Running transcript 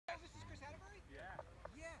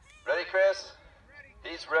Chris?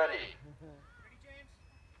 He's ready.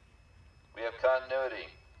 We have continuity.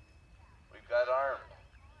 We've got armed.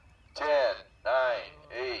 10, 9,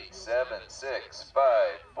 8, 7, 6, 5,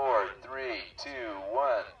 4, 3, 2,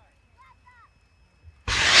 1.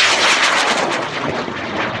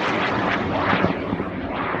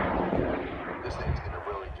 This thing's going to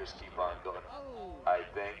really just keep on going, I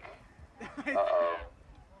think. Uh-oh.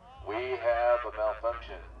 We have a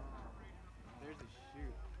malfunction. There's a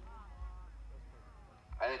shoot.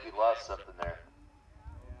 I think we lost something there.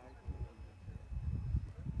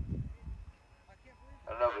 I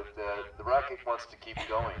don't know, but the rocket wants to keep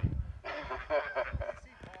going.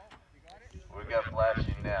 We got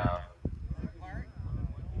flashing now.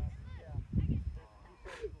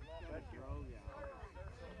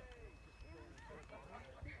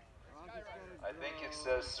 I think it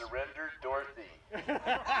says surrender Dorothy.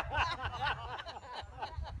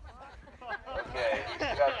 Okay,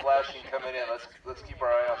 we've got flashing coming in. Let's keep our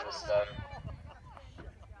eye on this stuff.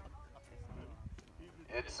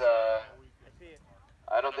 It's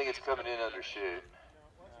I don't think it's coming in under shoot.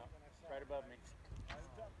 No, right above me.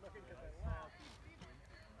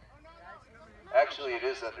 Actually, it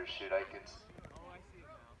is under shoot. I can.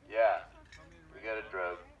 Yeah, we got a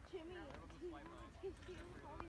drogue.